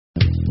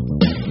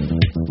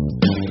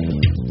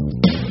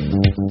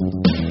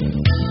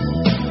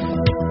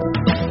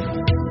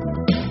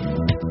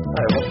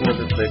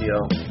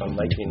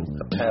making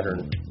a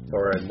pattern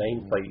for a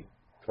nameplate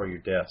for your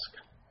desk.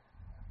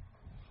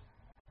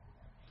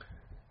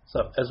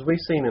 So as we've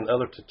seen in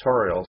other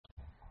tutorials,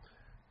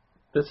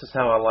 this is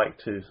how I like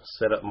to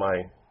set up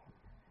my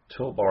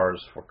toolbars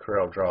for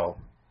CorelDraw.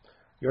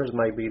 Yours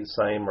may be the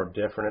same or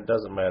different, it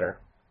doesn't matter,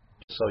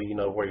 just so you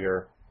know where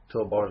your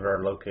toolbars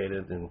are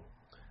located and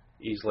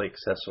easily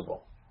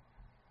accessible.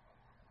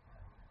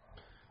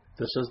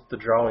 This is the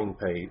drawing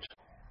page.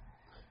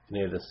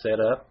 You need to set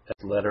up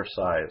at letter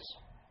size,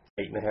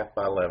 8.5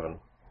 by 11.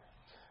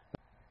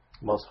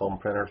 Most home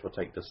printers will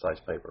take this size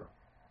paper.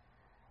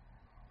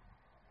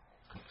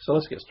 So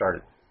let's get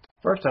started.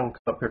 First, I'm going to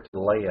come up here to the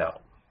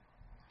layout.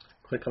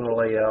 Click on the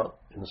layout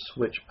and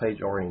switch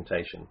page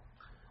orientation,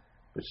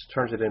 which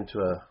turns it into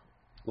a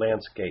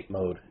landscape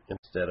mode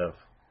instead of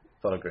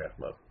photograph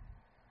mode.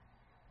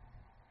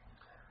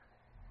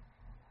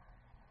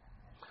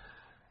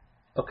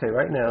 Okay,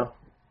 right now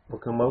we'll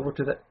come over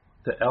to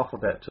the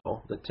alphabet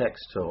tool, the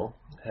text tool.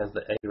 It has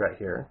the A right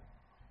here.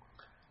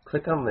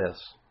 Click on this.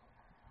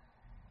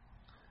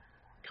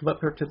 Come up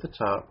here to the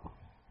top,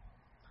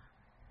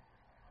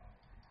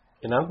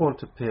 and I'm going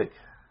to pick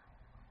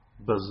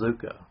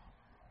Bazooka.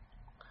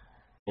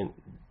 And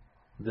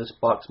this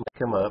box may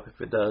come up.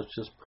 If it does,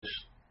 just push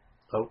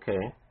OK.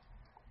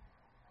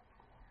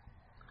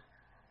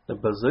 The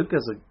Bazooka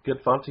is a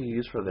good font to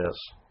use for this,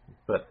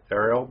 but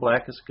Arial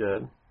Black is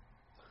good.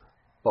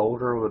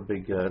 Bolder would be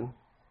good.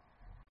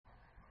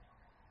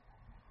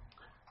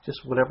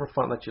 Just whatever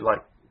font that you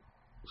like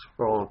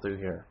scrolling through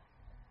here.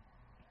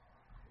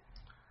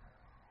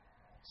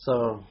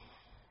 So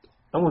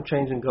I'm going to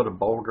change and go to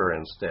Bolder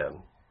instead.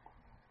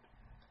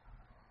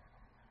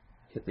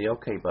 Hit the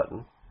OK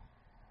button.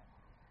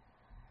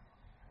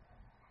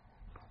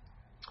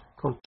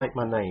 I'm going to type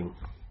my name,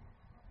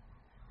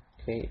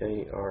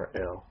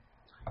 K-A-R-L,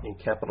 in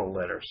capital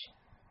letters.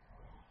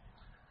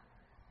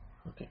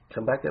 Okay,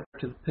 come back up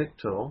to the pick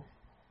tool,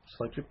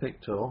 select your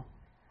pick tool,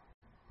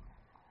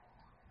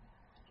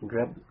 and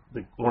grab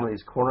one of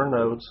these corner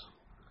nodes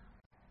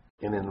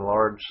and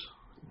enlarge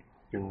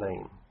your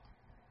name.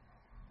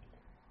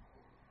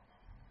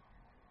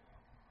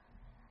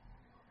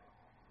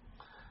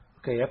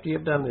 Okay, after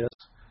you've done this,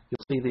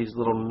 you'll see these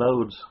little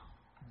nodes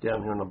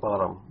down here on the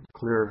bottom,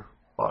 clear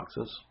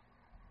boxes.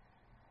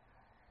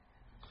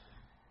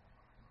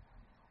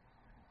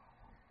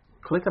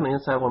 Click on the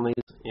inside one of these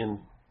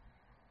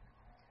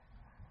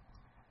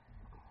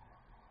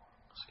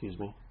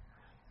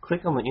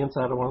click on the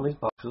inside of one of these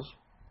boxes.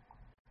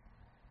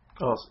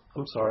 Oh,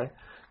 I'm sorry.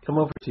 Come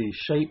over to the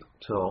Shape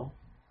tool.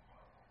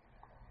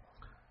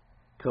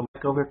 Come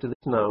back over to these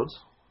nodes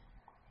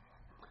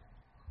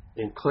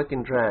and click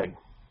and drag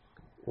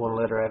one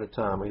letter at a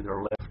time,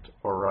 either left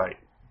or right.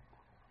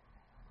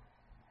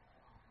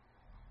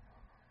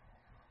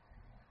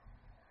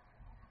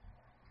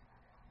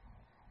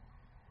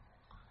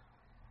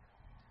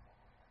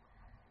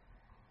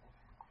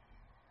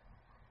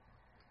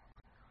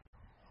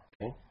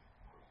 Okay.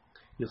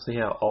 You'll see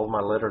how all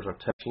my letters are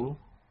touching.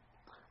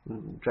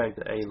 Drag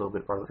the A a little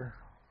bit further.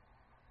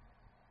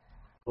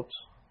 Oops.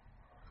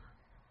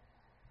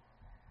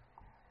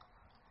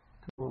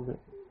 A little bit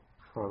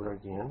farther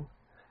again.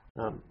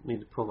 I need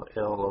to pull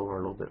the L over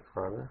a little bit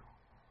further.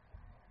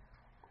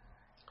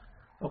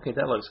 Okay,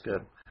 that looks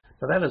good.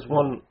 Now that is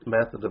one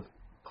method of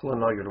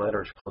pulling all your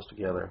letters close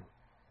together.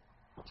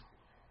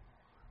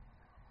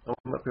 I'll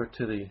come up here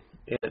to the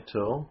Edit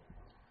tool.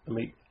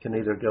 You can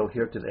either go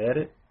here to the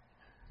Edit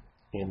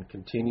and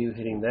continue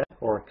hitting that,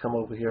 or come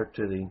over here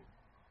to the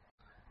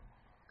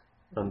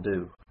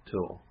Undo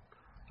tool.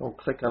 Don't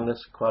click on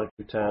this quite a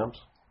few times.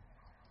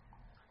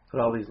 Put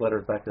all these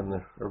letters back in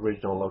the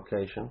original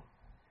location.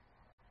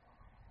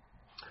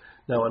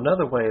 Now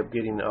another way of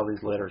getting all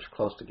these letters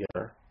close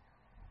together,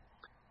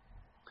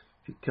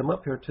 if you come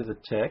up here to the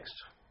text,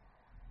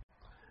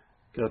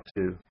 go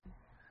to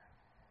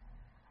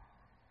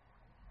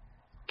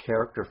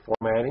Character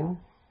Formatting,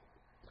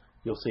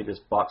 you'll see this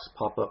box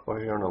pop up over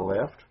here on the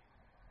left.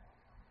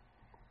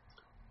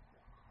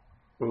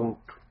 We're going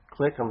to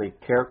click on the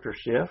character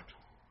shift.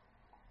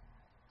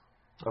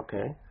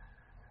 Okay.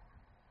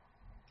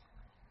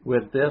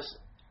 With this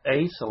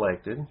A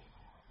selected,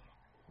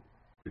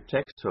 your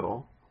text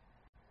tool,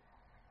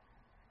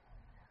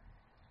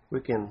 we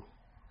can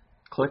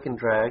click and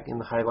drag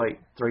and highlight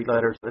 3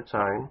 letters at a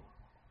time.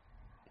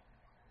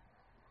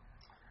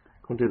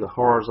 I'm going to do the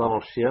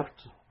horizontal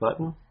shift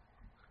button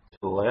to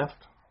the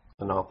left,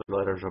 and all 3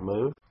 letters are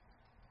moved.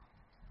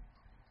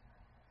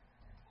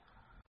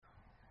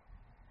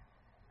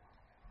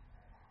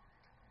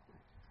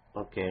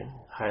 Okay,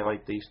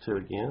 highlight these 2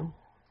 again.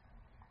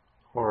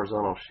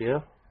 Horizontal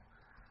shift.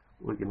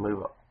 We can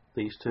move up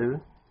these 2.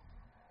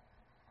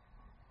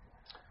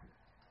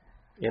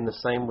 And the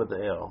same with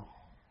the L.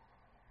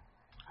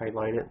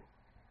 Highlight it.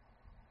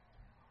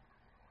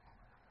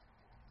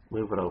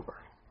 Move it over.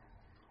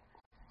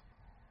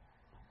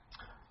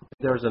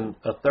 There's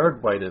a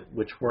third way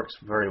which works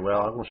very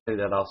well. I'm going to show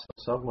you that also.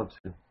 So I'm going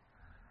to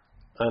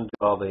undo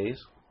all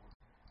these.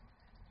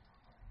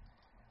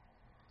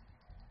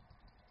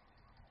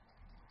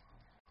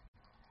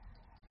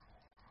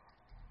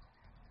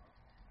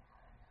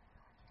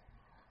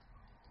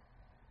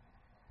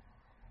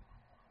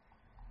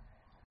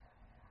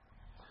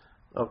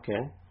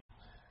 Okay.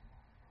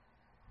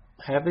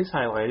 Have these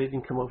highlighted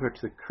and come over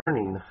to the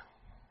Kerning,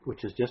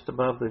 which is just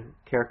above the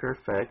character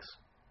effects,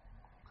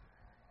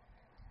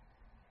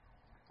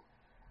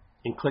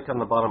 and click on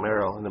the bottom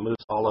arrow, and it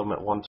moves all of them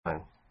at one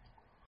time.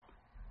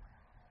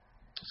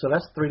 So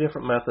that's 3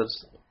 different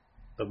methods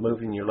of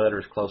moving your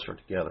letters closer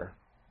together.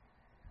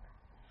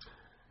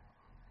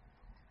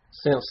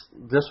 Since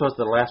this was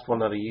the last one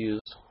that I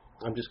used,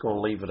 I'm just going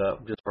to leave it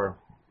up just for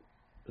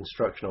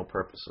instructional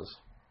purposes.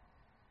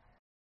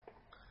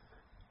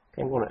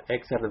 Okay, I'm going to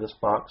X out of this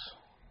box.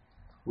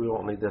 We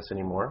won't need this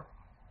anymore.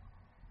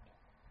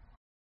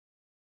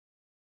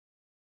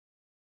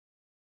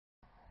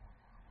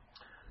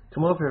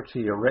 Come over here to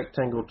your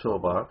rectangle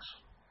toolbox,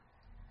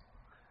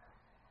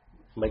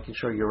 making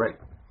sure your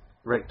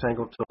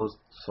rectangle tool is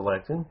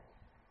selected.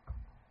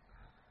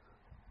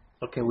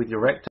 Okay, with your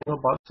rectangle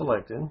box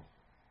selected,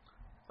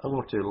 I'm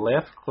going to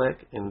left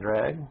click and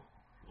drag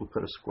and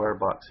put a square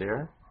box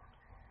here.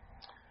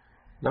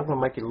 And I'm going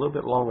to make it a little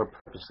bit longer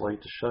purposely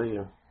to show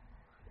you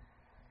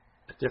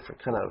a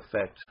different kind of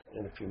effect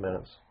in a few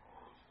minutes.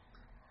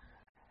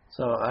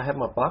 So I have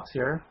my box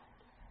here.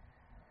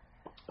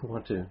 I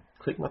want to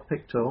click my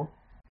pick tool.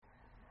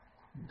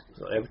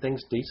 So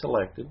everything's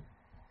deselected.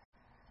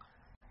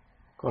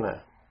 I'm going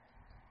to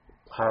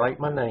highlight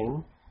my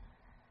name.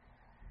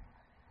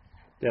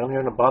 Down here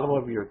in the bottom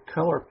of your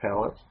color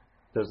palette,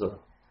 there's an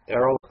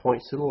arrow that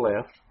points to the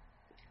left.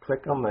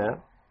 Click on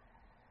that.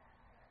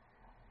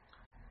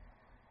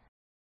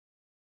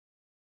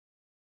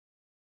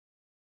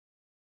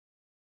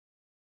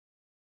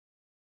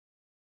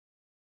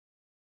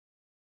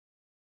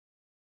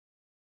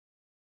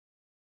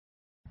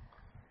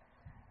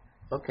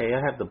 Okay,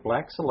 I have the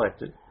black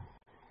selected.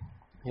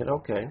 Hit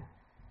OK.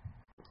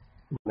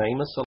 Name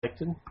is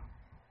selected.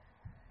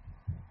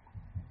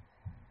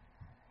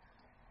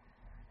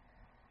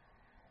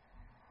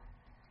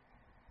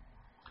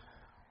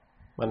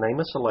 My name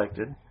is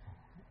selected.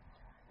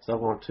 So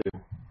I'm going to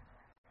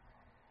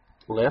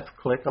left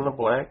click on the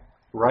black,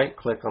 right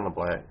click on the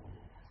black.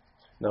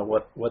 Now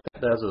what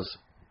that does is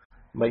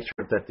make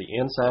sure that the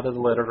inside of the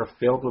letters are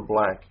filled with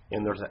black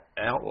and there's an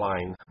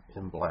outline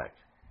in black.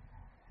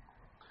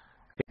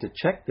 To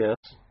check this,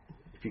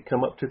 if you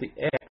come up to the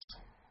X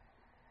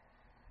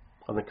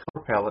on the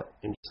color palette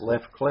and just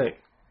left click,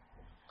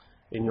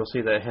 and you'll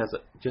see that it has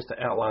just an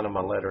outline of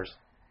my letters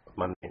of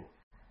my name.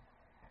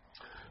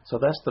 So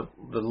that's the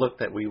look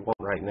that we want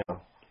right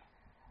now.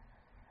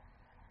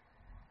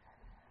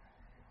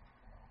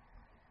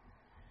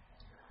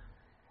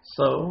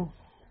 So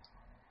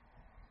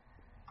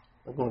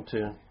I'm going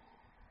to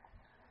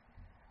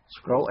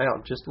scroll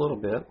out just a little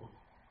bit.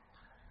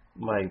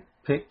 My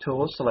pick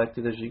tool is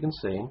selected, as you can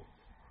see.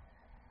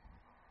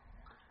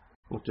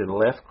 I'm going to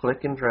left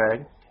click and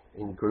drag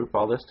and group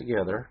all this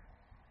together.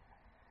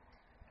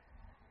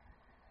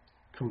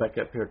 Come back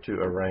up here to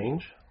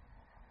arrange.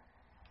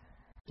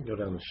 Go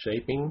down to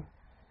shaping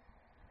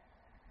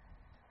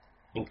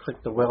and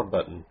click the weld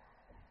button.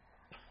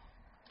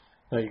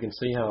 Now you can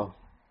see how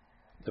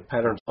the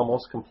pattern's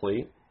almost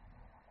complete.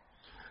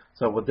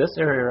 So with this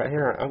area right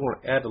here, I'm going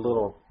to add a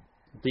little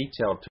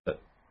detail to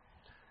it.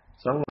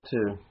 So I'm going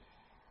to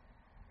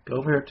go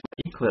over here to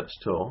the Eclipse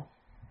tool,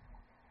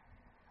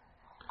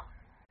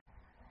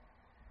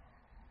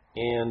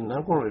 and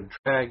I'm going to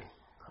drag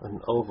an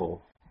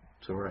oval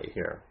to right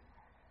here.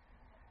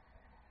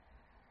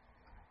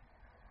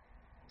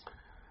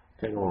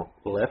 Okay, I'm going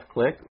to left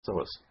click so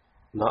it's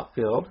not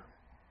filled.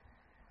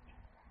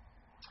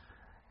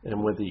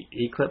 And with the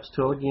Eclipse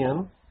tool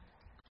again,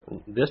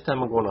 this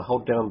time I'm going to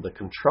hold down the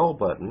Control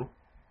button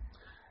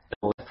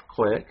and left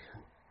click.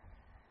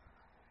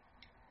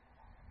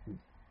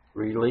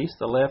 Release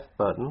the left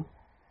button,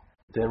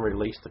 then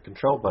release the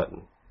Control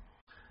button.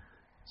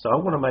 So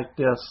I'm going to make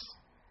this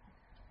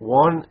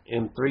 1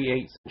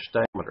 3/8 inch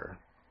diameter.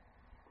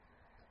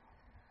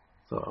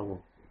 So I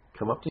will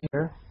come up to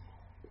here,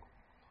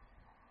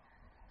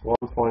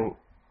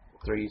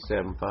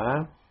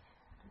 1.375,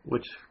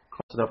 which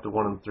close enough to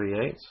 1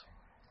 3/8.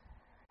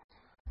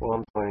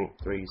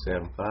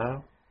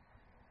 1.375.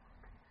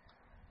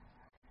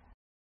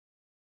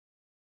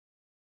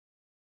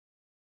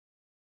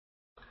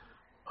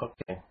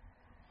 Okay.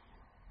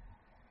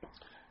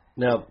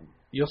 Now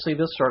you'll see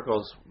this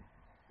circle is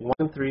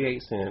 1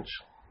 3/8 inch.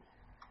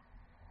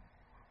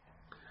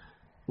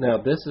 Now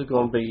this is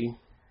going to be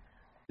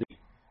the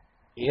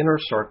inner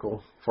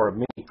circle for a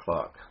mini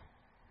clock.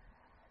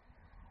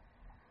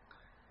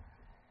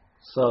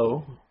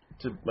 So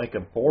to make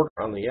a border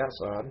on the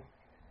outside,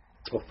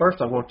 well,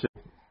 first I'm going to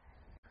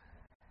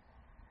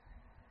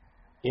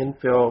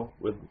infill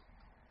with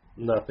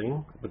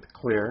nothing, with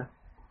clear.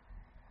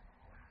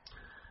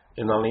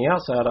 And on the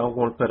outside, I'm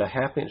going to put a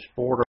 1/2 inch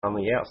border on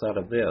the outside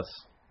of this.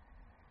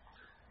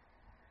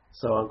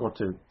 So I'm going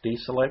to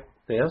deselect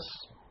this,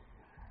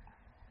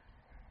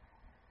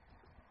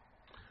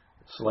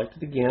 select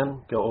it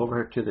again, go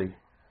over to the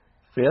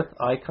 5th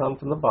icon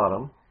from the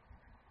bottom,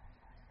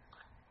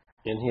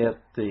 and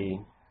hit the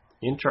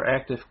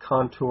Interactive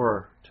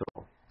Contour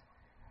tool.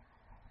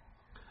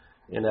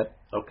 And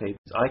okay,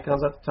 these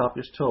icons at the top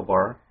is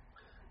toolbar.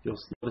 You'll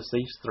notice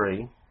these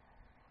three.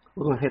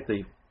 We're going to hit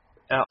the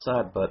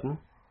outside button.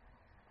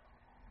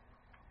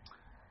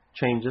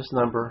 Change this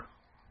number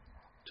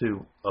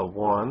to a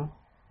 1.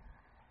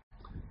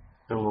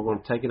 And we're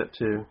going to take it up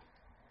to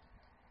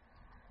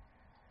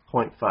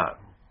 0.5.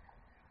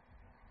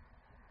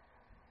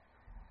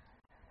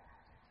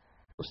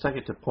 Let's take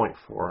it to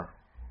 0.4.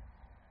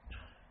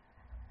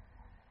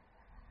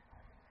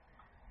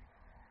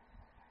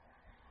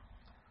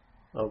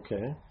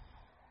 Okay.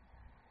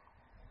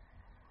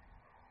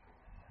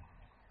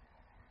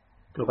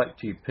 Go back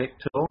to your pick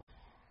tool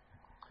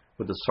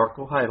with the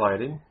circle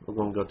highlighted. We're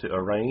going to go to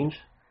Arrange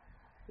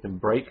and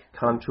Break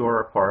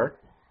Contour Apart.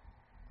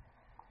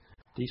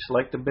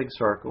 Deselect the big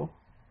circle.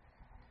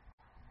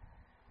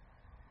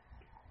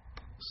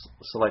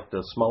 Select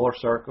the smaller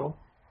circle.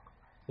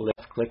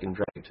 Left click and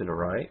drag it to the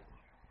right.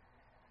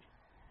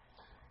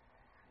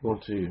 We're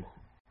going to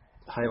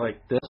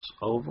highlight this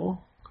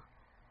oval.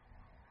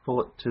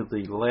 Pull it to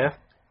the left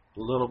a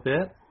little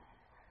bit.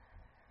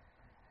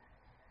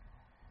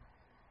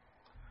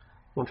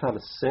 We'll try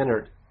to center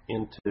it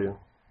into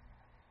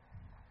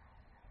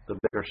the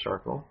bigger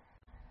circle.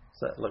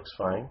 So that looks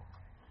fine.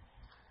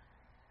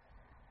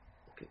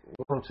 Okay,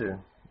 we're going to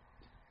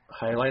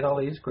highlight all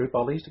these, group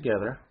all these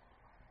together.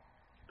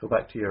 Go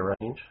back to your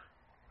Arrange,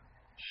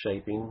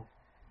 Shaping,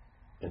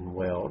 and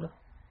Weld.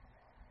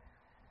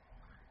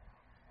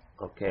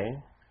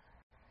 Okay.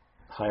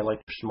 Highlight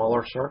your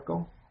smaller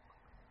circle.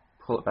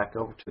 Pull it back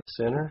over to the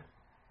center.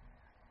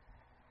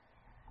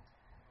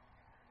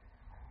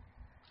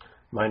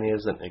 Mine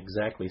isn't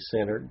exactly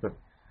centered, but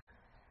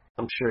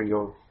I'm sure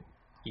you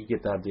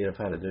get the idea of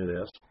how to do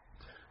this.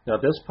 Now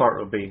this part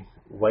will be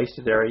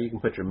wasted area. You can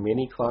put your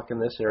mini clock in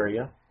this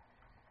area.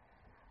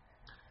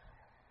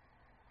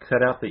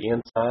 Cut out the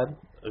inside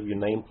of your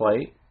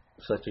nameplate,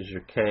 such as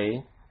your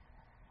K,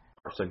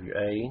 parts of your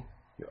A,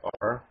 your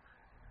R,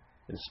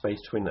 and space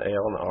between the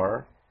L and the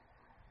R.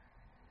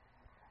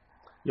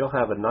 You'll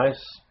have a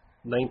nice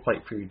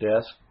nameplate for your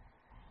desk.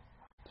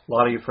 A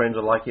lot of your friends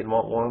will like it and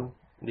want one.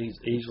 These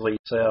easily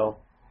sell,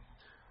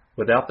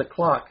 without the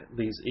clock,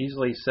 these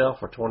easily sell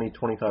for $20,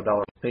 $25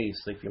 a piece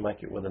if you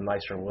make it with a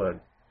nicer wood.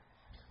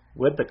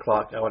 With the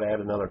clock, I would add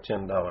another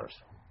 $10.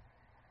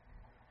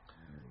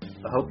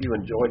 I hope you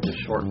enjoyed this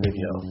short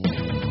video.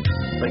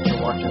 Thanks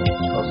for watching this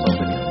scrollsaw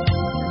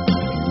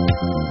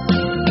video.